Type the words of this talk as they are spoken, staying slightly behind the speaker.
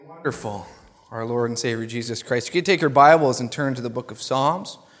Wonderful, our Lord and Savior Jesus Christ. You can take your Bibles and turn to the book of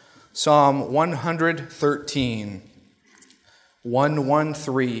Psalms. Psalm 113.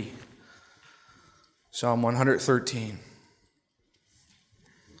 113. Psalm 113.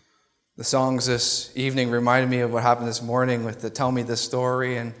 The songs this evening reminded me of what happened this morning with the Tell Me This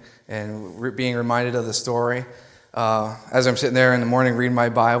Story and being reminded of the story. As I'm sitting there in the morning reading my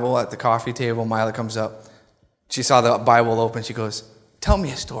Bible at the coffee table, Mila comes up. She saw the Bible open. She goes, "Tell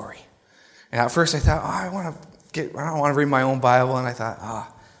me a story." And at first I thought, I don't want to read my own Bible. And I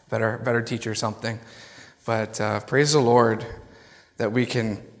thought, better teach her something. But praise the Lord that we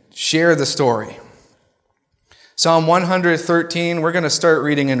can share the story. Psalm 113, we're going to start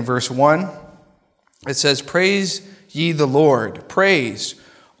reading in verse 1. It says, "Praise ye the Lord. Praise,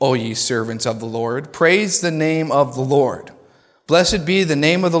 O ye servants of the Lord. Praise the name of the Lord. Blessed be the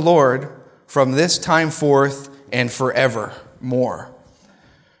name of the Lord from this time forth and forevermore.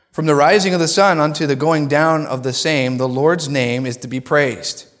 From the rising of the sun unto the going down of the same, the Lord's name is to be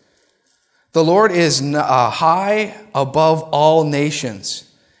praised. The Lord is high above all nations,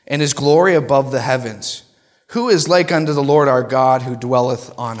 and his glory above the heavens. Who is like unto the Lord our God, who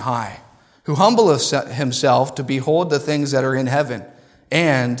dwelleth on high, who humbleth himself to behold the things that are in heaven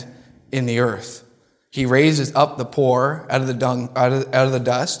and in the earth? He raises up the poor out of the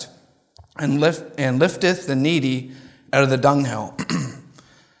dust, and lifteth the needy out of the dunghill,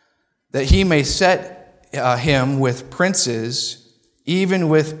 that he may set him with princes, even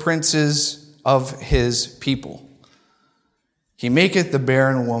with princes of his people. He maketh the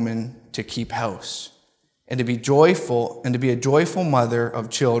barren woman to keep house, and to be a joyful mother of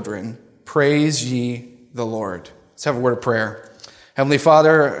children. Praise ye the Lord." Let's have a word of prayer. Heavenly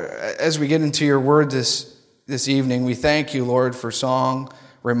Father, as we get into your word this evening, we thank you, Lord, for song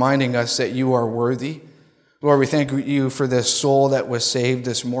reminding us that you are worthy. Lord, we thank you for this soul that was saved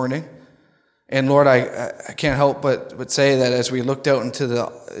this morning. And Lord, I can't help but say that as we looked out into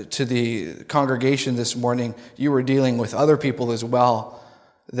the congregation this morning, you were dealing with other people as well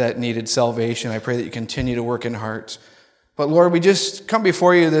that needed salvation. I pray that you continue to work in hearts. But Lord, we just come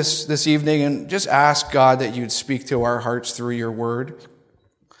before you this evening and just ask, God, that you'd speak to our hearts through your word,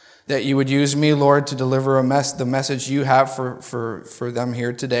 that you would use me, Lord, to deliver the message you have for them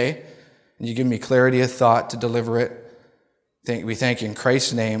here today, and you give me clarity of thought to deliver it. We thank you in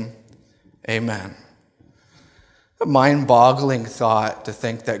Christ's name. Amen. A mind-boggling thought to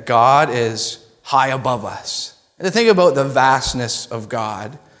think that God is high above us, and to think about the vastness of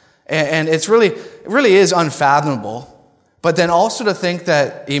God, and it really is unfathomable. But then also to think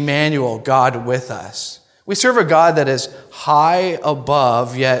that Emmanuel, God with us, we serve a God that is high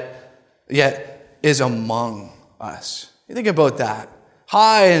above, yet is among us. You think about that.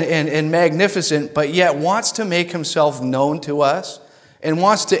 High and magnificent, but yet wants to make himself known to us and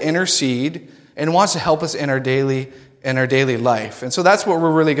wants to intercede and wants to help us in our daily life. And so that's what we're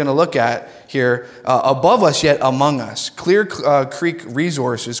really going to look at here. Above us, yet among us. Clear Creek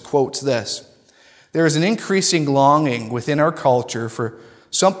Resources quotes this: "There is an increasing longing within our culture for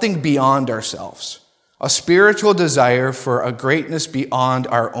something beyond ourselves, a spiritual desire for a greatness beyond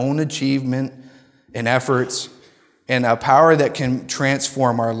our own achievement and efforts, and a power that can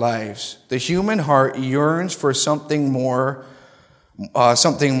transform our lives. The human heart yearns for something more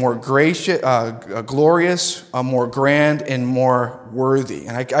gracious, glorious, more grand, and more worthy."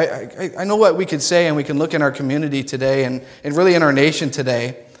 And I know what we could say, and we can look in our community today and really in our nation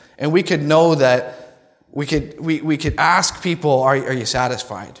today, and we could know that we could ask people, are you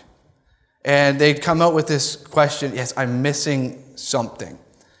satisfied? And they'd come out with this question: yes, I'm missing something.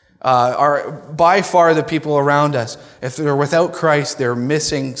 Are by far the people around us, if they're without Christ, they're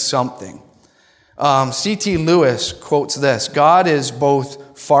missing something. C.T. Lewis quotes this: "God is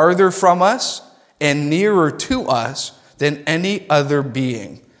both farther from us and nearer to us than any other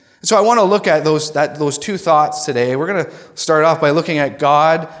being." So I want to look at those two thoughts today. We're going to start off by looking at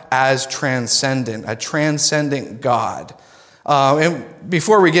God as transcendent, a transcendent God. And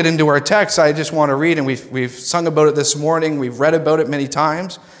before we get into our text, I just want to read, and we've sung about it this morning, we've read about it many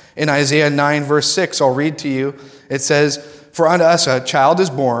times. In Isaiah 9, verse 6, I'll read to you. It says, "For unto us a child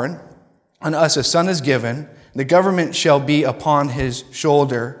is born, unto us a son is given, and the government shall be upon his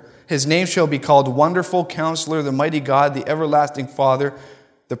shoulder. His name shall be called Wonderful Counselor, the Mighty God, the Everlasting Father,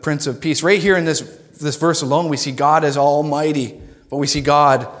 the Prince of Peace." Right here in this verse alone, we see God as almighty, but we see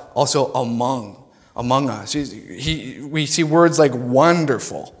God also among us. We see words like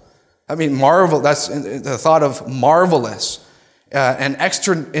wonderful. I mean, marvel, that's the thought of marvelous, in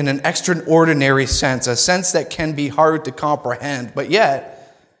an extraordinary sense, a sense that can be hard to comprehend, but yet,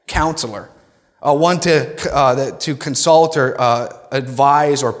 counselor. one to consult or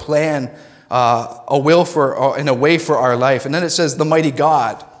advise or plan a will for and a way for our life. And then it says the mighty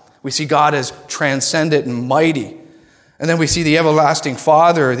God. We see God as transcendent and mighty. And then we see the everlasting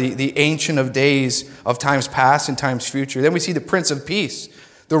Father, the Ancient of Days, of times past and times future. Then we see the Prince of Peace,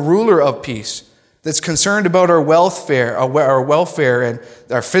 the ruler of peace, that's concerned about our welfare and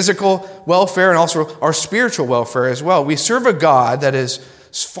our physical welfare and also our spiritual welfare as well. We serve a God that is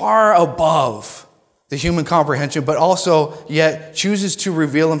far above the human comprehension, but also yet chooses to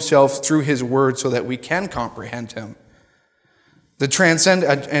reveal himself through his word so that we can comprehend him. The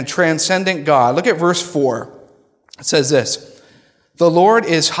transcendent God. Look at verse 4. It says this, the Lord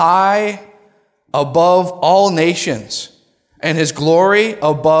is high above all nations, and his glory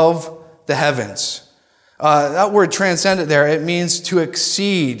above the heavens. That word transcendent there, it means to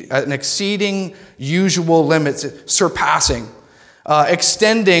exceed, an exceeding usual limits, surpassing,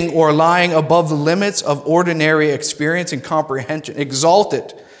 extending or lying above the limits of ordinary experience and comprehension,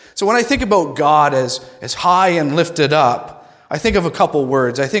 exalted. So when I think about God as high and lifted up, I think of a couple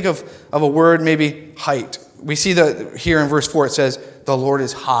words. I think of a word, maybe height. We see that here in verse 4, it says, the Lord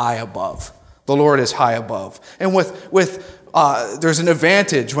is high above. The Lord is high above. And there's an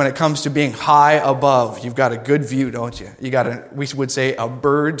advantage when it comes to being high above. You've got a good view, don't you? We would say a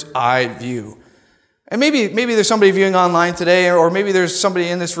bird's eye view. And maybe there's somebody viewing online today, or maybe there's somebody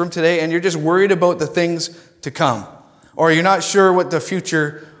in this room today, and you're just worried about the things to come. Or you're not sure what the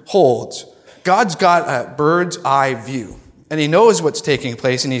future holds. God's got a bird's eye view. And he knows what's taking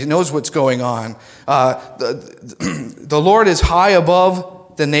place, and he knows what's going on. The Lord is high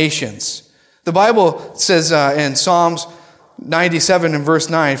above the nations. The Bible says in Psalms 97 and verse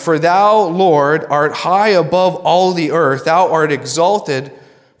 9, for thou, Lord, art high above all the earth. Thou art exalted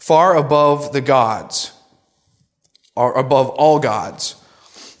far above the gods, or above all gods.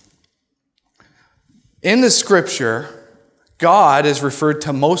 In the scripture, God is referred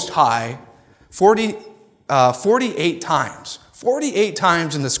to most high 48 times. 48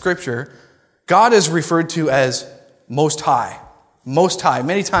 times in the scripture, God is referred to as most high. Most high.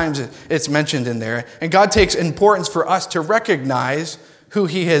 Many times it's mentioned in there. And God takes importance for us to recognize who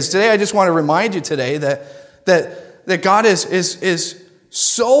he is. Today, I just want to remind you today that God is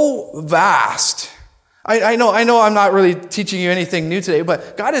so vast. I know I'm not really teaching you anything new today,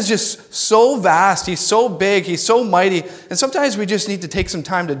 but God is just so vast. He's so big. He's so mighty. And sometimes we just need to take some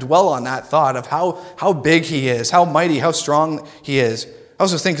time to dwell on that thought of how big he is, how mighty, how strong he is. I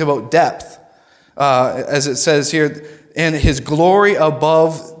also think about depth, as it says here, and his glory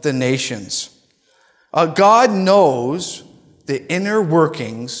above the nations. God knows the inner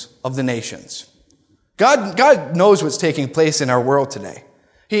workings of the nations. God knows what's taking place in our world today.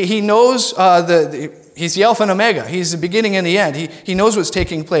 He knows he's the Alpha and Omega. He's the beginning and the end. He knows what's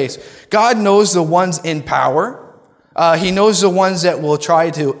taking place. God knows the ones in power. He knows the ones that will try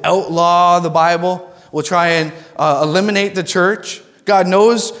to outlaw the Bible, will try and eliminate the church. God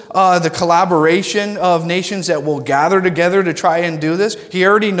knows the collaboration of nations that will gather together to try and do this. He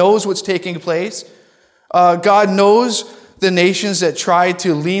already knows what's taking place. God knows the nations that try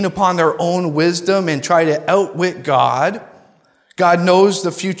to lean upon their own wisdom and try to outwit God. God knows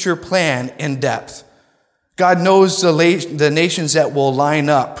the future plan in depth. God knows the nations that will line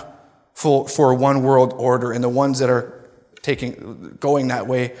up for one world order and the ones that are going that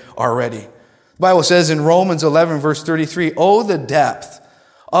way already. The Bible says in Romans 11, verse 33, "Oh, the depth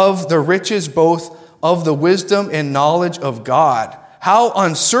of the riches both of the wisdom and knowledge of God. How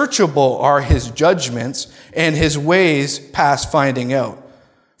unsearchable are his judgments and his ways past finding out.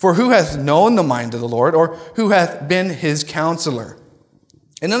 For who hath known the mind of the Lord, or who hath been his counselor?"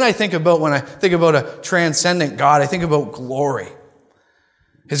 And then when I think about a transcendent God, I think about glory.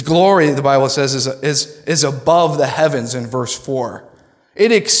 His glory, the Bible says, is above the heavens in verse 4.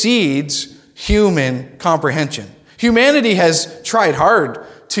 It exceeds human comprehension. Humanity has tried hard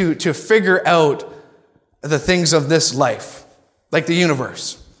to figure out the things of this life, like the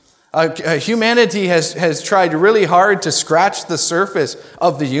universe. Humanity has tried really hard to scratch the surface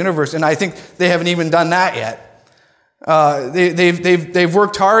of the universe, and I think they haven't even done that yet. They've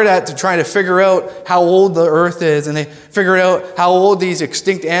worked hard to try to figure out how old the earth is, and they figured out how old these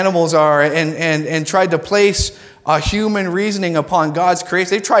extinct animals are, and tried to place a human reasoning upon God's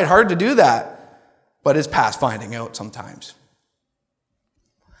creation. They've tried hard to do that, but it's past finding out sometimes.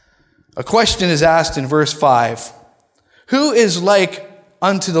 A question is asked in verse 5. Who is like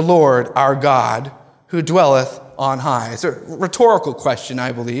unto the Lord our God, who dwelleth on high? It's a rhetorical question,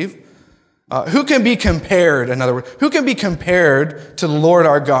 I believe. Who can be compared, in other words, who can be compared to the Lord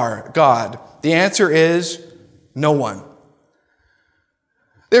our God? The answer is no one.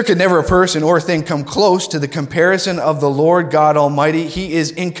 There could never a person or thing come close to the comparison of the Lord God Almighty. He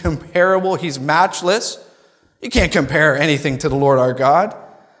is incomparable. He's matchless. You can't compare anything to the Lord our God.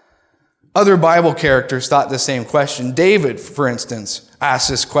 Other Bible characters thought the same question. David, for instance, asked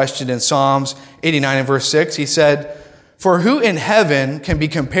this question in Psalms 89 and verse 6. He said, "For who in heaven can be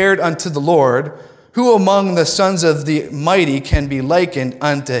compared unto the Lord? Who among the sons of the mighty can be likened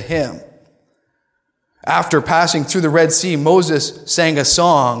unto him?" After passing through the Red Sea, Moses sang a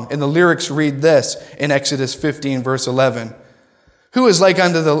song, and the lyrics read this in Exodus 15, verse 11. "Who is like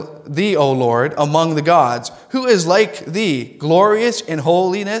unto thee, O Lord, among the gods? Who is like thee, glorious in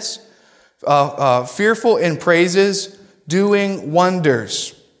holiness, fearful in praises, doing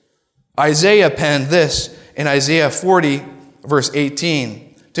wonders?" Isaiah penned this in Isaiah 40, verse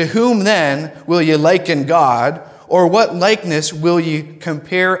 18. "To whom then will ye liken God, or what likeness will ye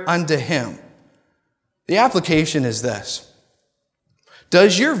compare unto him?" The application is this.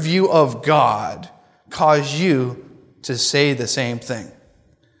 Does your view of God cause you to say the same thing?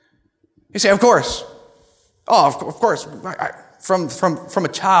 You say, of course. Oh, of course. From a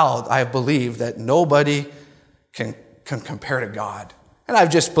child, I have believed that nobody can compare to God. And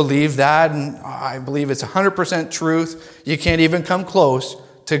I've just believed that, and I believe it's 100% truth. You can't even come close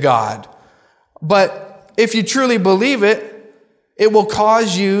to God. But if you truly believe it, it will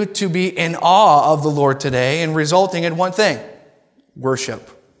cause you to be in awe of the Lord today, and resulting in one thing: worship.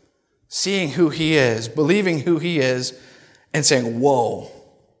 Seeing who he is, believing who he is, and saying, whoa,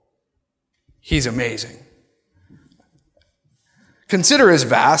 he's amazing. Consider his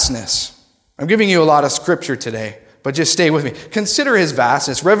vastness. I'm giving you a lot of scripture today, but just stay with me. Consider his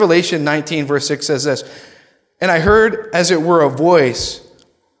vastness. Revelation 19, verse 6 says this, "And I heard, as it were, a voice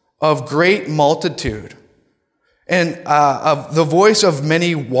of great multitude, and of the voice of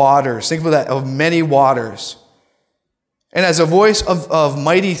many waters." Think about that, of many waters. "And as a voice of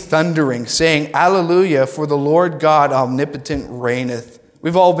mighty thundering, saying, Alleluia, for the Lord God omnipotent reigneth."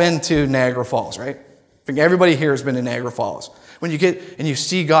 We've all been to Niagara Falls, right? I think everybody here has been to Niagara Falls. When you get and you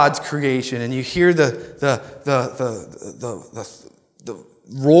see God's creation and you hear the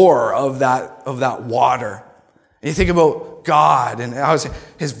roar of that water, and you think about God, and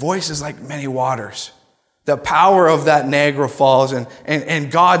his voice is like many waters. The power of that Niagara Falls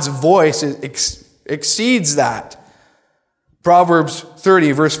and God's voice exceeds that. Proverbs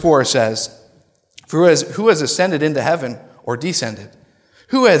 30, verse 4 says, "For who has ascended into heaven or descended?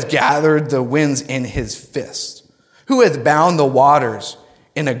 Who has gathered the winds in his fist? Who hath bound the waters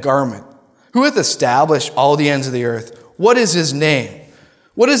in a garment? Who hath established all the ends of the earth? What is his name?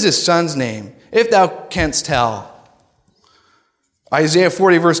 What is his son's name? If thou canst tell." Isaiah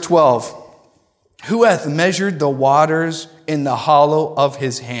 40, verse 12. "Who hath measured the waters in the hollow of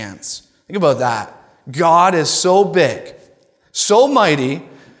his hands?" Think about that. God is so big, so mighty,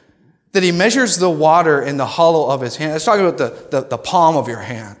 that he measures the water in the hollow of his hand. Let's talk about the palm of your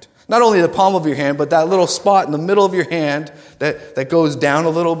hand. Not only the palm of your hand, but that little spot in the middle of your hand that goes down a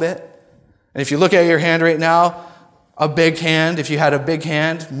little bit. And if you look at your hand right now, a big hand, if you had a big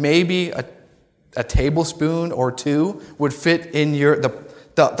hand, maybe a tablespoon or two would fit in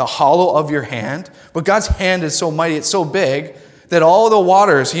the hollow of your hand. But God's hand is so mighty, it's so big, that all the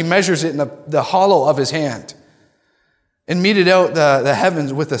waters, he measures it in the hollow of his hand, and meted out the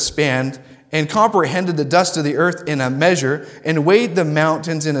heavens with a span, and comprehended the dust of the earth in a measure, and weighed the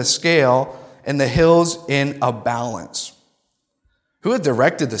mountains in a scale, and the hills in a balance. Who hath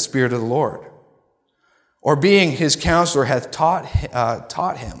directed the Spirit of the Lord? Or being his counselor hath taught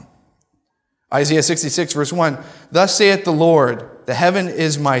him? Isaiah 66, verse 1, "Thus saith the Lord, the heaven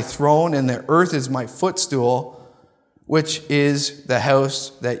is my throne, and the earth is my footstool, which is the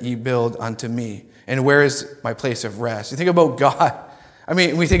house that ye build unto me. And where is my place of rest?" You think about God. I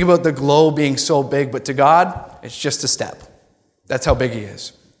mean, we think about the globe being so big, but to God, it's just a step. That's how big he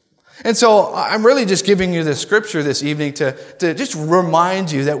is. And so I'm really just giving you this scripture this evening to just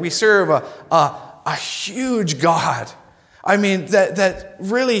remind you that we serve a huge God. I mean, that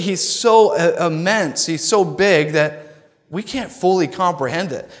really he's so immense, he's so big that we can't fully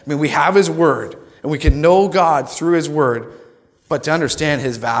comprehend it. I mean, we have his word, and we can know God through his word, but to understand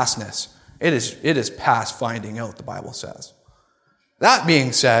his vastness, it is past finding out, the Bible says. That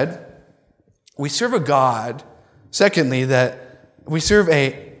being said, we serve a God, secondly, that we serve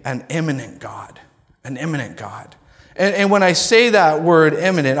an immanent God, an immanent God. And when I say that word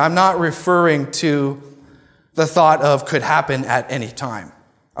immanent, I'm not referring to the thought of could happen at any time.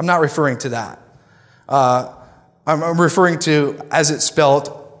 I'm not referring to that. I'm referring to, as it's spelled,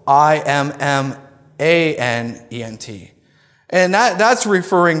 immanent. And that's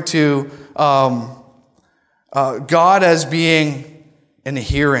referring to God as being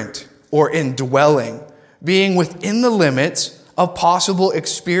inherent or indwelling, being within the limits of possible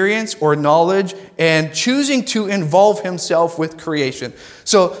experience or knowledge and choosing to involve himself with creation.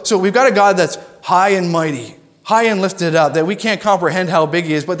 So we've got a God that's high and mighty, high and lifted up, that we can't comprehend how big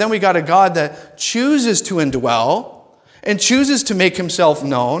he is, but then we got a God that chooses to indwell and chooses to make himself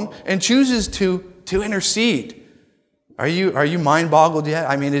known and chooses to intercede. Are you mind-boggled yet?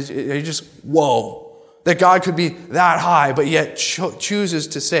 I mean, are you just, whoa, that God could be that high, but yet chooses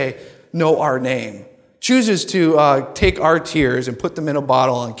to say, know our name. Chooses to take our tears and put them in a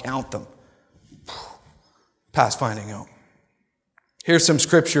bottle and count them. Past finding out. Here's some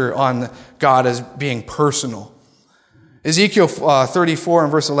scripture on God as being personal. Ezekiel 34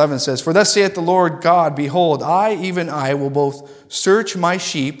 and verse 11 says, "For thus saith the Lord God, behold, I, even I, will both search my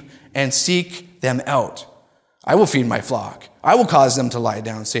sheep and seek them out. I will feed my flock. I will cause them to lie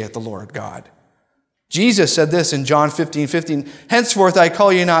down, saith the Lord God." Jesus said this in John 15:15, "Henceforth I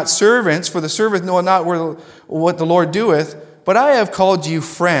call you not servants, for the servant knoweth not what the Lord doeth, but I have called you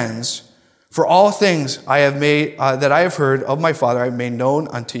friends, for all things I have made that I have heard of my Father I have made known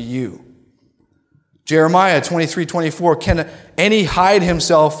unto you." Jeremiah 23:24, "Can any hide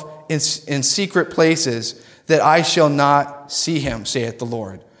himself in secret places, that I shall not see him, saith the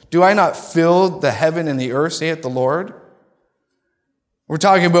Lord? Do I not fill the heaven and the earth, saith the Lord?" We're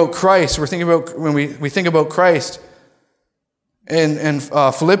talking about Christ. We're thinking about, when we think about Christ, in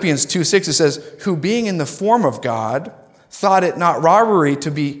Philippians 2:6 it says, "Who being in the form of God, thought it not robbery to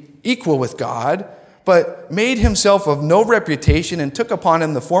be equal with God, but made himself of no reputation, and took upon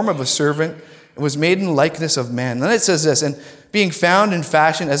him the form of a servant, and was made in the likeness of man." And then it says this, "And being found in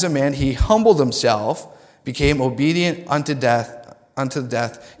fashion as a man, he humbled himself, became obedient unto death,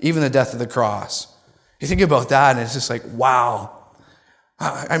 even the death of the cross." You think about that, and it's just like, wow.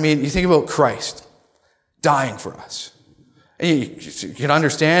 I mean, you think about Christ dying for us. And you can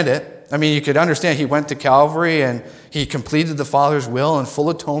understand it. I mean, you could understand he went to Calvary and he completed the Father's will and full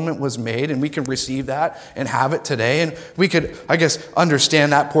atonement was made, and we can receive that and have it today. And we could, I guess,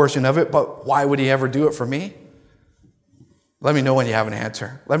 understand that portion of it, but why would he ever do it for me? Let me know when you have an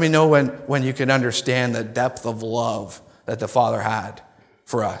answer. Let me know when you can understand the depth of love that the Father had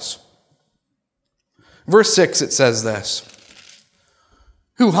for us. Verse 6, it says this,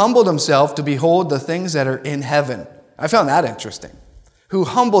 "Who humbled himself to behold the things that are in heaven." I found that interesting. Who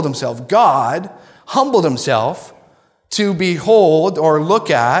humbled himself. God humbled himself to behold or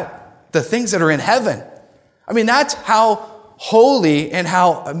look at the things that are in heaven. I mean, that's how holy and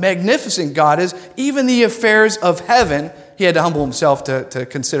how magnificent God is. Even the affairs of heaven, he had to humble himself to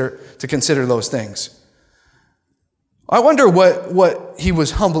consider those things. I wonder what he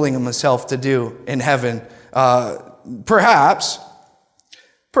was humbling himself to do in heaven.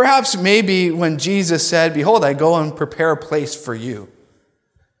 Perhaps maybe when Jesus said, "Behold, I go and prepare a place for you."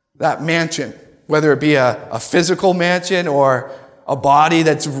 That mansion, whether it be a physical mansion or a body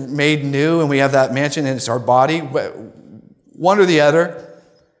that's made new and we have that mansion and it's our body, one or the other.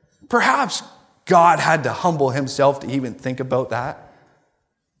 Perhaps God had to humble himself to even think about that.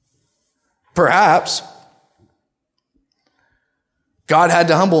 Perhaps God had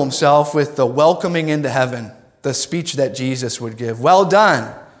to humble himself with the welcoming into heaven, the speech that Jesus would give. "Well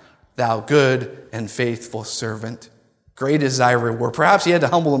done, thou good and faithful servant. Great is thy reward." Perhaps he had to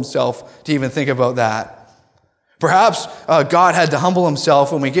humble himself to even think about that. Perhaps God had to humble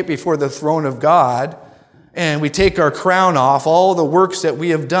himself when we get before the throne of God and we take our crown off, all the works that we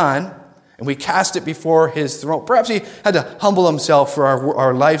have done, and we cast it before his throne. Perhaps he had to humble himself for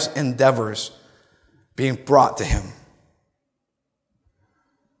our life's endeavors being brought to him.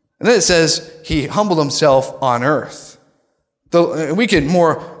 And then it says he humbled himself on earth. We can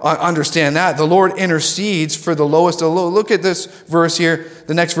more understand that. The Lord intercedes for the lowest of the low. Look at this verse here.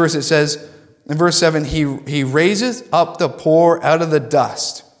 The next verse, it says, in verse 7, he raiseth up the poor out of the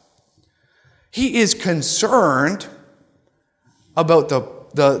dust. He is concerned about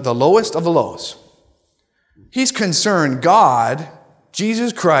the lowest of the lows. He's concerned. God,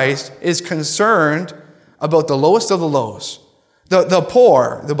 Jesus Christ, is concerned about the lowest of the lows. The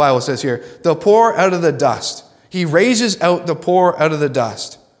poor, the Bible says here, the poor out of the dust. He raises out the poor out of the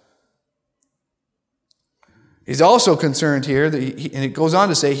dust. He's also concerned here, and it goes on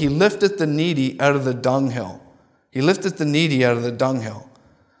to say, he lifteth the needy out of the dunghill. He lifteth the needy out of the dunghill.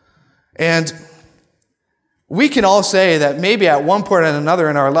 And we can all say that maybe at one point or another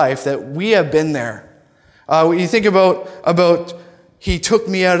in our life that we have been there. You think about he took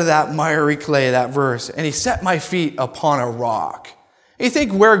me out of that miry clay, that verse, and he set my feet upon a rock. You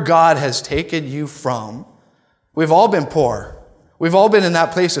think where God has taken you from. We've all been poor. We've all been in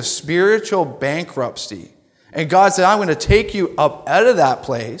that place of spiritual bankruptcy. And God said, I'm going to take you up out of that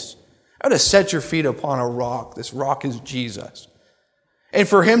place. I'm going to set your feet upon a rock. This rock is Jesus. And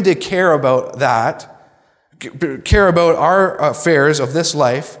for him to care about that, care about our affairs of this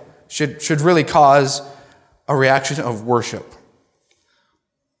life, should really cause a reaction of worship.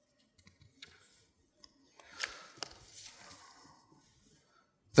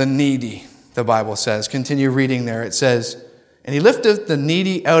 The needy, the Bible says. Continue reading there. It says, and he lifted the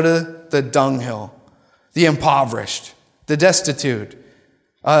needy out of the dunghill, the impoverished, the destitute.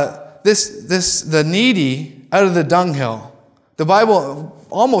 The needy out of the dunghill. The Bible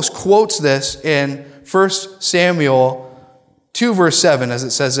almost quotes this in 1 Samuel 2 verse 7 as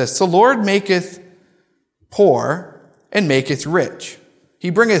it says this, the Lord maketh poor and maketh rich. He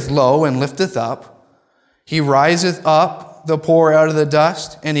bringeth low and lifteth up. He riseth up the poor out of the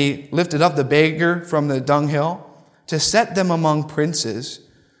dust, and he lifted up the beggar from the dunghill, to set them among princes,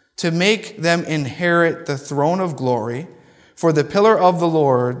 to make them inherit the throne of glory. For the pillars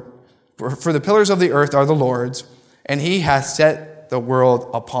of the earth are the Lord's, and he hath set the world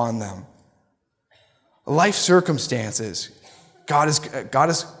upon them. Life circumstances, God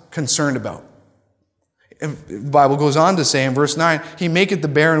is concerned about. The Bible goes on to say in verse 9, he maketh the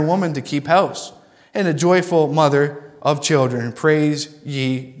barren woman to keep house, and a joyful mother of children. Praise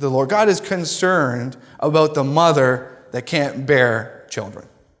ye the Lord. God is concerned about the mother that can't bear children.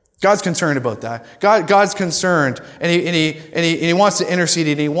 God's concerned about that. God's concerned, and he wants to intercede,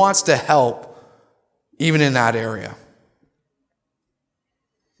 and he wants to help even in that area.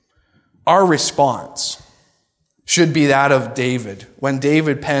 Our response should be that of David, when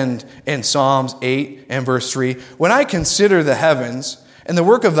David penned in Psalms 8 and verse 3, when I consider the heavens and the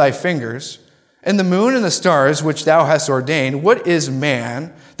work of thy fingers, and the moon and the stars which thou hast ordained, what is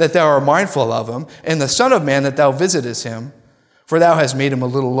man that thou art mindful of him, and the son of man that thou visitest him? For thou hast made him a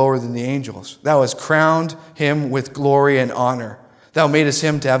little lower than the angels. Thou hast crowned him with glory and honor. Thou madest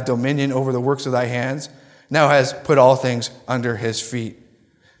him to have dominion over the works of thy hands. And thou hast put all things under his feet.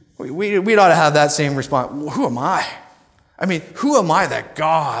 We ought to have that same response. Who am I? I mean, who am I that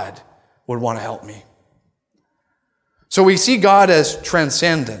God would want to help me? So we see God as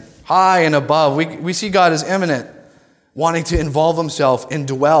transcendent, high and above. We see God as immanent, wanting to involve himself and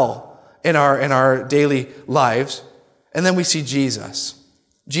dwell in our daily lives. And then we see Jesus.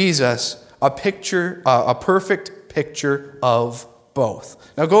 Jesus, a perfect picture of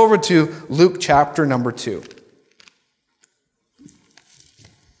both. Now go over to Luke chapter number 2.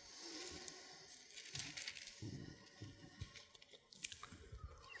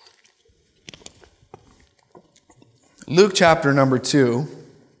 Luke chapter number 2.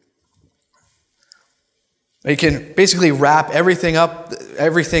 You can basically wrap everything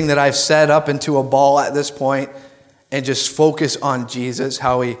that I've said up into a ball at this point and just focus on Jesus,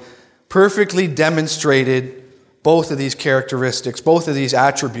 how he perfectly demonstrated both of these characteristics, both of these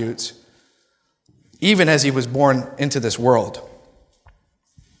attributes, even as he was born into this world.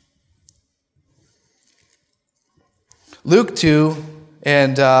 Luke 2,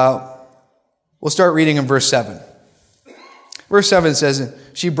 and we'll start reading in verse 7. Verse 7 says,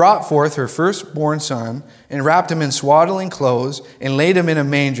 she brought forth her firstborn son and wrapped him in swaddling clothes and laid him in a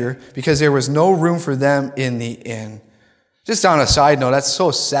manger because there was no room for them in the inn. Just on a side note, that's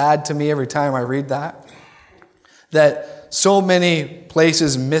so sad to me every time I read that so many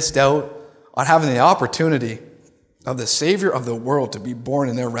places missed out on having the opportunity of the Savior of the world to be born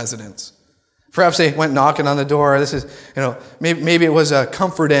in their residence. Perhaps they went knocking on the door. This is, maybe it was a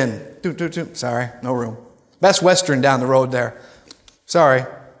Comfort Inn. Sorry, no room. Best Western down the road there. Sorry,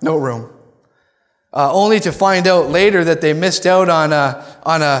 no room. Only to find out later that they missed out on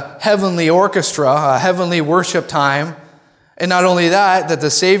a heavenly orchestra, a heavenly worship time. And not only that the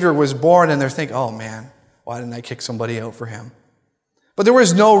Savior was born, and they're thinking, oh man, why didn't I kick somebody out for him? But there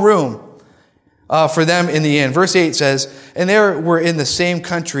was no room for them in the inn. Verse 8 says, and there were in the same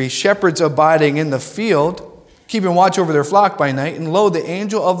country shepherds abiding in the field, keeping watch over their flock by night. And lo, the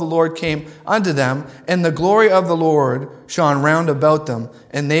angel of the Lord came unto them, and the glory of the Lord shone round about them,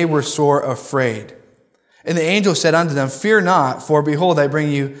 and they were sore afraid. And the angel said unto them, fear not, for behold, I bring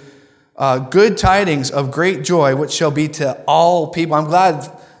you good tidings of great joy, which shall be to all people. I'm glad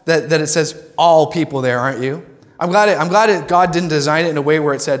that it says all people there, aren't you? I'm glad God didn't design it in a way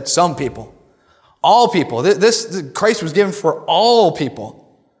where it said some people. All people. This Christ was given for all people.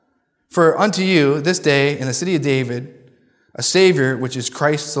 For unto you this day in the city of David a Savior, which is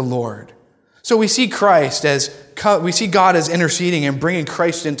Christ the Lord. So we see we see God as interceding and bringing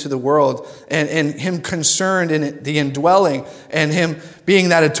Christ into the world, and him concerned in the indwelling, and him being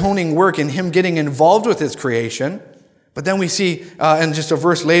that atoning work, and him getting involved with his creation. But then we see in just a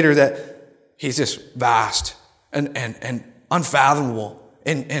verse later that he's just vast. and unfathomable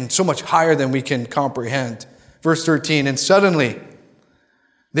and so much higher than we can comprehend. Verse 13, and suddenly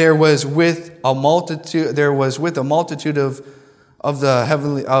there was with a multitude and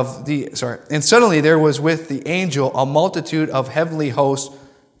suddenly there was with the angel a multitude of heavenly hosts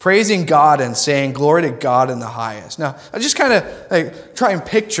praising God and saying, glory to God in the highest. Now, I just kind of try and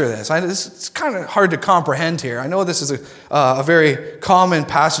picture this. It's kind of hard to comprehend here. I know this is a very common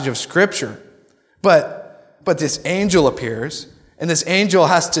passage of Scripture, but this angel appears, and this angel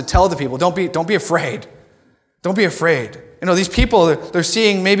has to tell the people, don't be afraid. Don't be afraid. These people, they're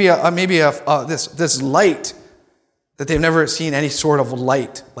seeing maybe this light that they've never seen any sort of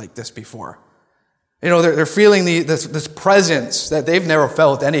light like this before. They're feeling this presence that they've never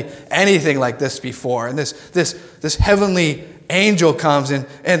felt anything like this before. And this heavenly angel comes and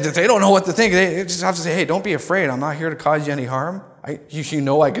they don't know what to think. They just have to say, hey, don't be afraid. I'm not here to cause you any harm. You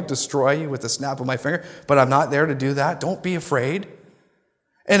know I could destroy you with the snap of my finger, but I'm not there to do that. Don't be afraid.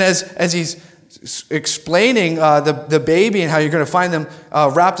 And as he's explaining the baby and how you're going to find them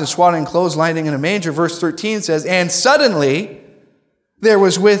wrapped in swaddling clothes, lying in a manger, verse 13 says, and suddenly there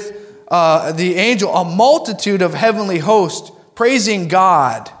was with the angel a multitude of heavenly hosts praising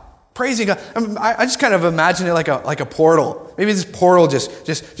God. Praising God. I just kind of imagine it like a portal. Maybe this portal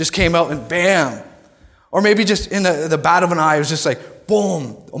just came out and bam. Or maybe just in the bat of an eye, it was just like,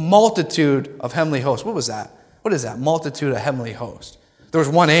 boom, a multitude of heavenly hosts. What was that? What is that? Multitude of heavenly hosts. There was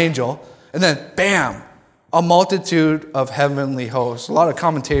one angel, and then bam, a multitude of heavenly hosts. A lot of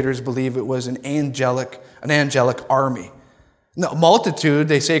commentators believe it was an angelic army. The multitude,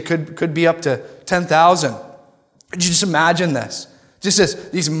 they say, could be up to 10,000. Could you just imagine this?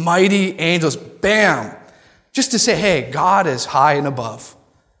 Just these mighty angels, bam, just to say, hey, God is high and above.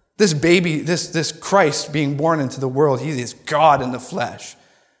 This baby, this Christ being born into the world, he is God in the flesh.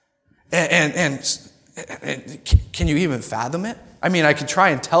 And can you even fathom it? I mean, I could try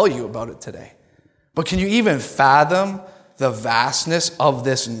and tell you about it today. But can you even fathom the vastness of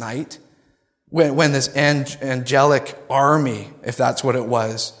this night when this angelic army, if that's what it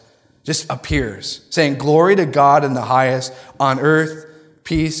was, just appears, saying, glory to God in the highest, on earth,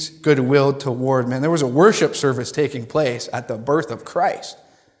 peace, goodwill toward men. There was a worship service taking place at the birth of Christ.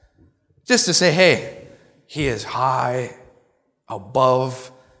 Just to say, hey, he is high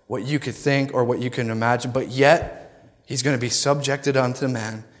above what you could think or what you can imagine, but yet he's going to be subjected unto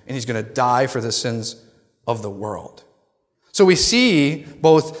man, and he's going to die for the sins of the world. So we see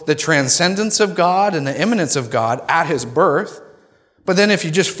both the transcendence of God and the immanence of God at his birth. But then if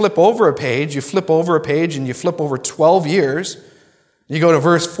you just flip over a page and you flip over 12 years, you go to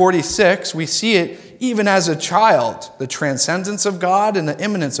verse 46, we see it even as a child, the transcendence of God and the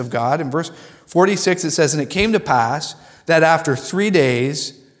immanence of God. In verse 46 it says, and it came to pass that after 3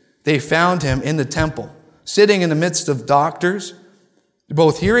 days they found him in the temple, sitting in the midst of doctors,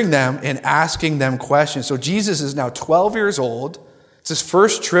 both hearing them and asking them questions. So Jesus is now 12 years old. It's his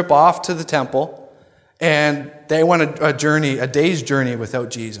first trip off to the temple, and they went a day's journey without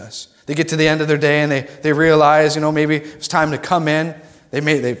Jesus. They get to the end of their day and they realize, maybe it's time to come in.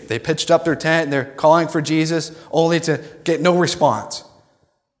 They pitched up their tent and they're calling for Jesus, only to get no response.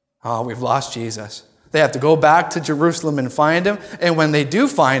 Oh, we've lost Jesus. They have to go back to Jerusalem and find him. And when they do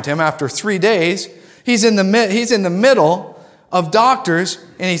find him after 3 days, he's in the middle of doctors,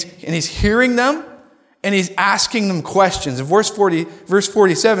 and he's hearing them, and he's asking them questions. And verse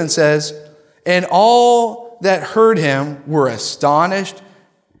 47 says, and all that heard him were astonished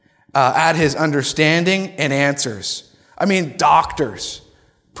at his understanding and answers. I mean, doctors,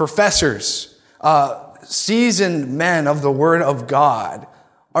 professors, seasoned men of the Word of God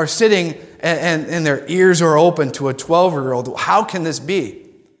are sitting and their ears are open to a 12-year-old. How can this be?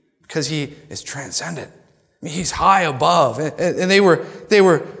 Because he is transcendent. I mean, he's high above. And they were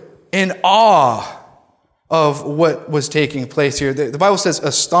in awe of what was taking place here. The Bible says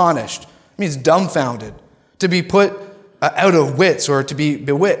astonished. It means dumbfounded, to be put out of wits or to be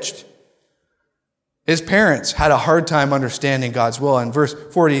bewitched. His parents had a hard time understanding God's will. In verse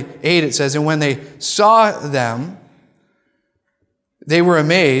 48 it says, and when they saw them, they were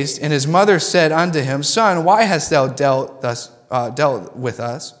amazed, and his mother said unto him, Son, why hast thou dealt with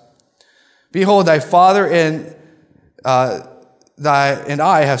us? Behold, thy father and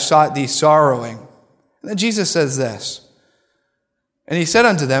I have sought thee sorrowing. And then Jesus says this, and he said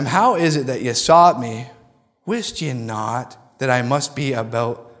unto them, How is it that ye sought me? Wist ye not that I must be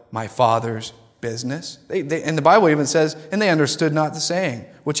about my Father's business? And the Bible even says, and they understood not the saying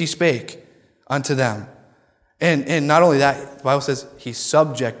which he spake unto them. And not only that, the Bible says he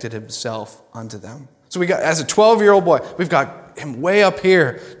subjected himself unto them. So we got, as a 12-year-old boy, we've got got him way up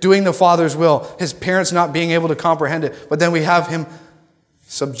here doing the Father's will, his parents not being able to comprehend it, but then we have him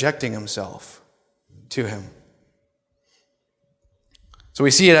subjecting himself to him. So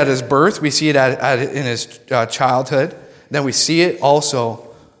we see it at his birth, we see it in his childhood, then we see it also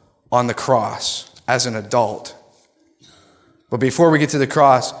on the cross as an adult. But before we get to the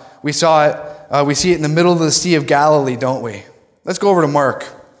cross, we see it in the middle of the Sea of Galilee, don't we? Let's go over to Mark.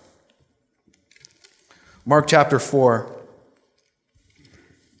 Mark chapter 4.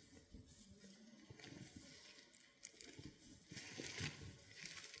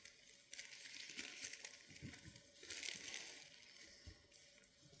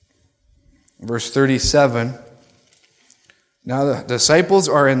 Verse 37. Now the disciples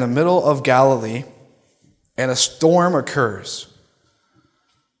are in the middle of Galilee, and a storm occurs.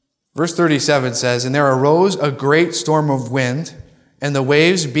 Verse 37 says, "And there arose a great storm of wind, and the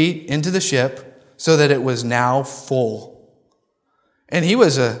waves beat into the ship, so that it was now full. And he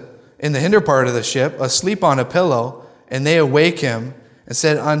was in the hinder part of the ship, asleep on a pillow, and they awake him, and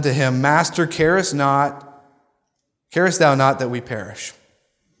said unto him, Master, carest thou not that we perish?"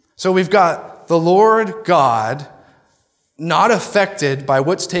 So we've got the Lord God not affected by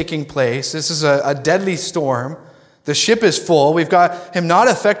what's taking place. This is a deadly storm. The ship is full. We've got him not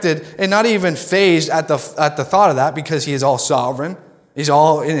affected and not even fazed at the thought of that, because he is all sovereign. He's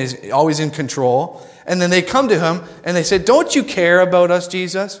always in control. And then they come to him and they say, "Don't you care about us,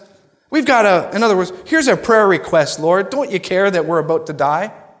 Jesus? We've got in other words, here's a prayer request, Lord. Don't you care that we're about to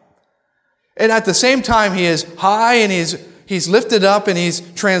die?" And at the same time, he is high and he's lifted up and he's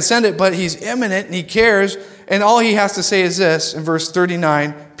transcendent, but he's immanent and he cares. And all he has to say is this in verse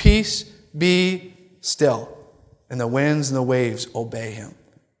 39, "Peace, be still." And the winds and the waves obey him.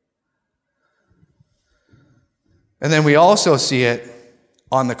 And then we also see it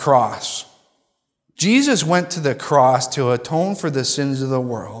on the cross. Jesus went to the cross to atone for the sins of the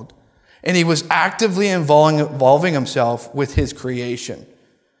world, and he was actively involving himself with his creation.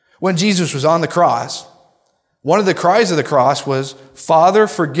 When Jesus was on the cross, one of the cries of the cross was, "Father,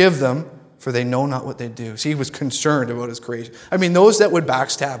 forgive them, for they know not what they do." See, he was concerned about his creation. I mean, those that would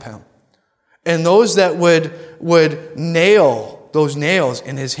backstab him, and those that would nail those nails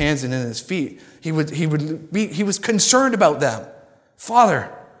in his hands and in his feet, he was concerned about them. "Father,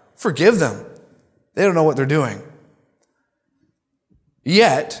 forgive them. They don't know what they're doing."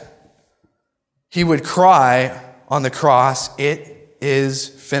 Yet, he would cry on the cross, "It is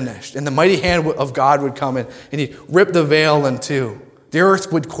finished." And the mighty hand of God would come in, and he'd rip the veil in two. The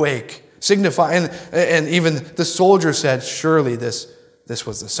earth would quake, signifying, and even the soldier said, "Surely this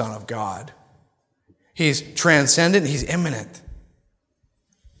was the Son of God." He's transcendent, he's immanent.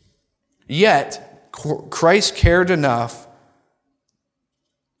 Yet, Christ cared enough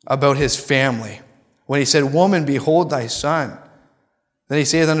about his family. When he said, "Woman, behold thy son," then he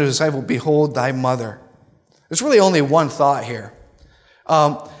saith unto his disciple, "Behold thy mother." There's really only one thought here.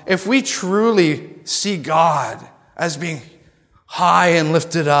 If we truly see God as being high and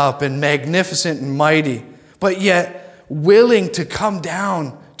lifted up and magnificent and mighty, but yet willing to come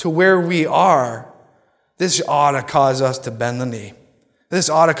down to where we are, this ought to cause us to bend the knee. This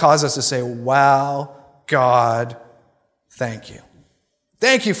ought to cause us to say, "Wow, God, thank you.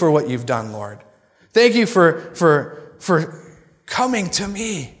 Thank you for what you've done, Lord. Thank you for coming to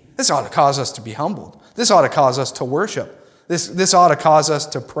me." This ought to cause us to be humbled. This ought to cause us to worship. This ought to cause us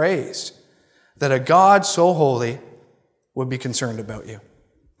to praise that a God so holy would be concerned about you.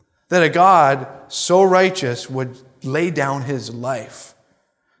 That a God so righteous would lay down his life.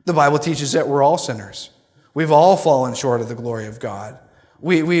 The Bible teaches that we're all sinners. We've all fallen short of the glory of God.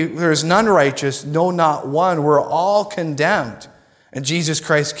 There's none righteous, no, not one. We're all condemned. And Jesus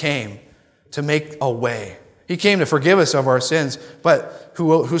Christ came to make a way. He came to forgive us of our sins, but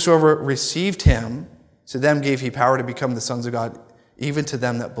whosoever received him, to them gave he power to become the sons of God, even to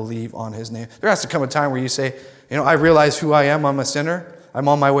them that believe on his name. There has to come a time where you say, I realize who I am. I'm a sinner. I'm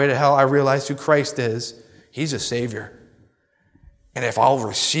on my way to hell. I realize who Christ is. He's a Savior. And if I'll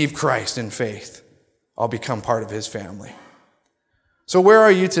receive Christ in faith, I'll become part of his family. So where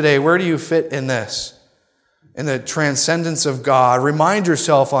are you today? Where do you fit in this? In the transcendence of God. Remind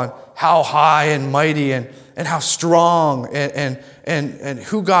yourself on how high and mighty and how strong and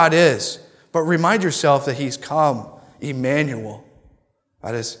who God is. But remind yourself that he's come, Emmanuel.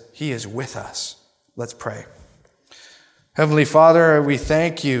 That is, he is with us. Let's pray. Heavenly Father, we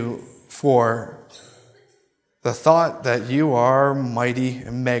thank you for the thought that you are mighty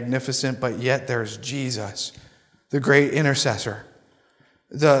and magnificent, but yet there's Jesus, the great intercessor,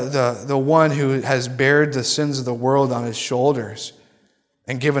 the one who has bared the sins of the world on his shoulders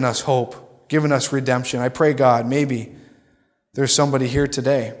and given us hope, given us redemption. I pray, God, maybe There's somebody here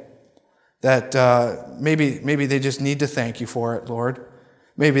today that maybe they just need to thank you for it, Lord.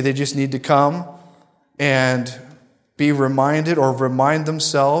 Maybe they just need to come and be reminded or remind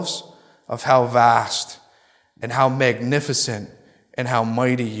themselves of how vast and how magnificent and how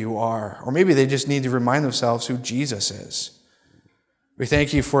mighty you are. Or maybe they just need to remind themselves who Jesus is. We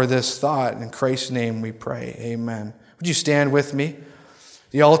thank you for this thought. In Christ's name we pray. Amen. Would you stand with me?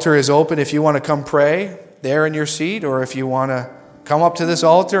 The altar is open if you want to come pray there in your seat, or if you want to come up to this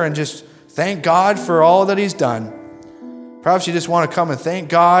altar and just thank God for all that he's done. Perhaps you just want to come and thank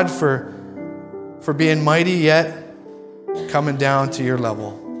God for being mighty yet coming down to your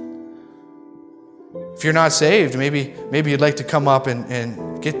level. If you're not saved, maybe you'd like to come up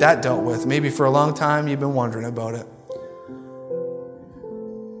and get that dealt with. Maybe for a long time you've been wondering about it.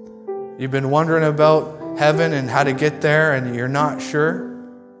 You've been wondering about heaven and how to get there, and you're not sure.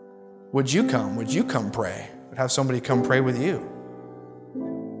 Would you come? Would you come pray? Would have somebody come pray with you?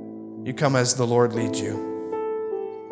 You come as the Lord leads you.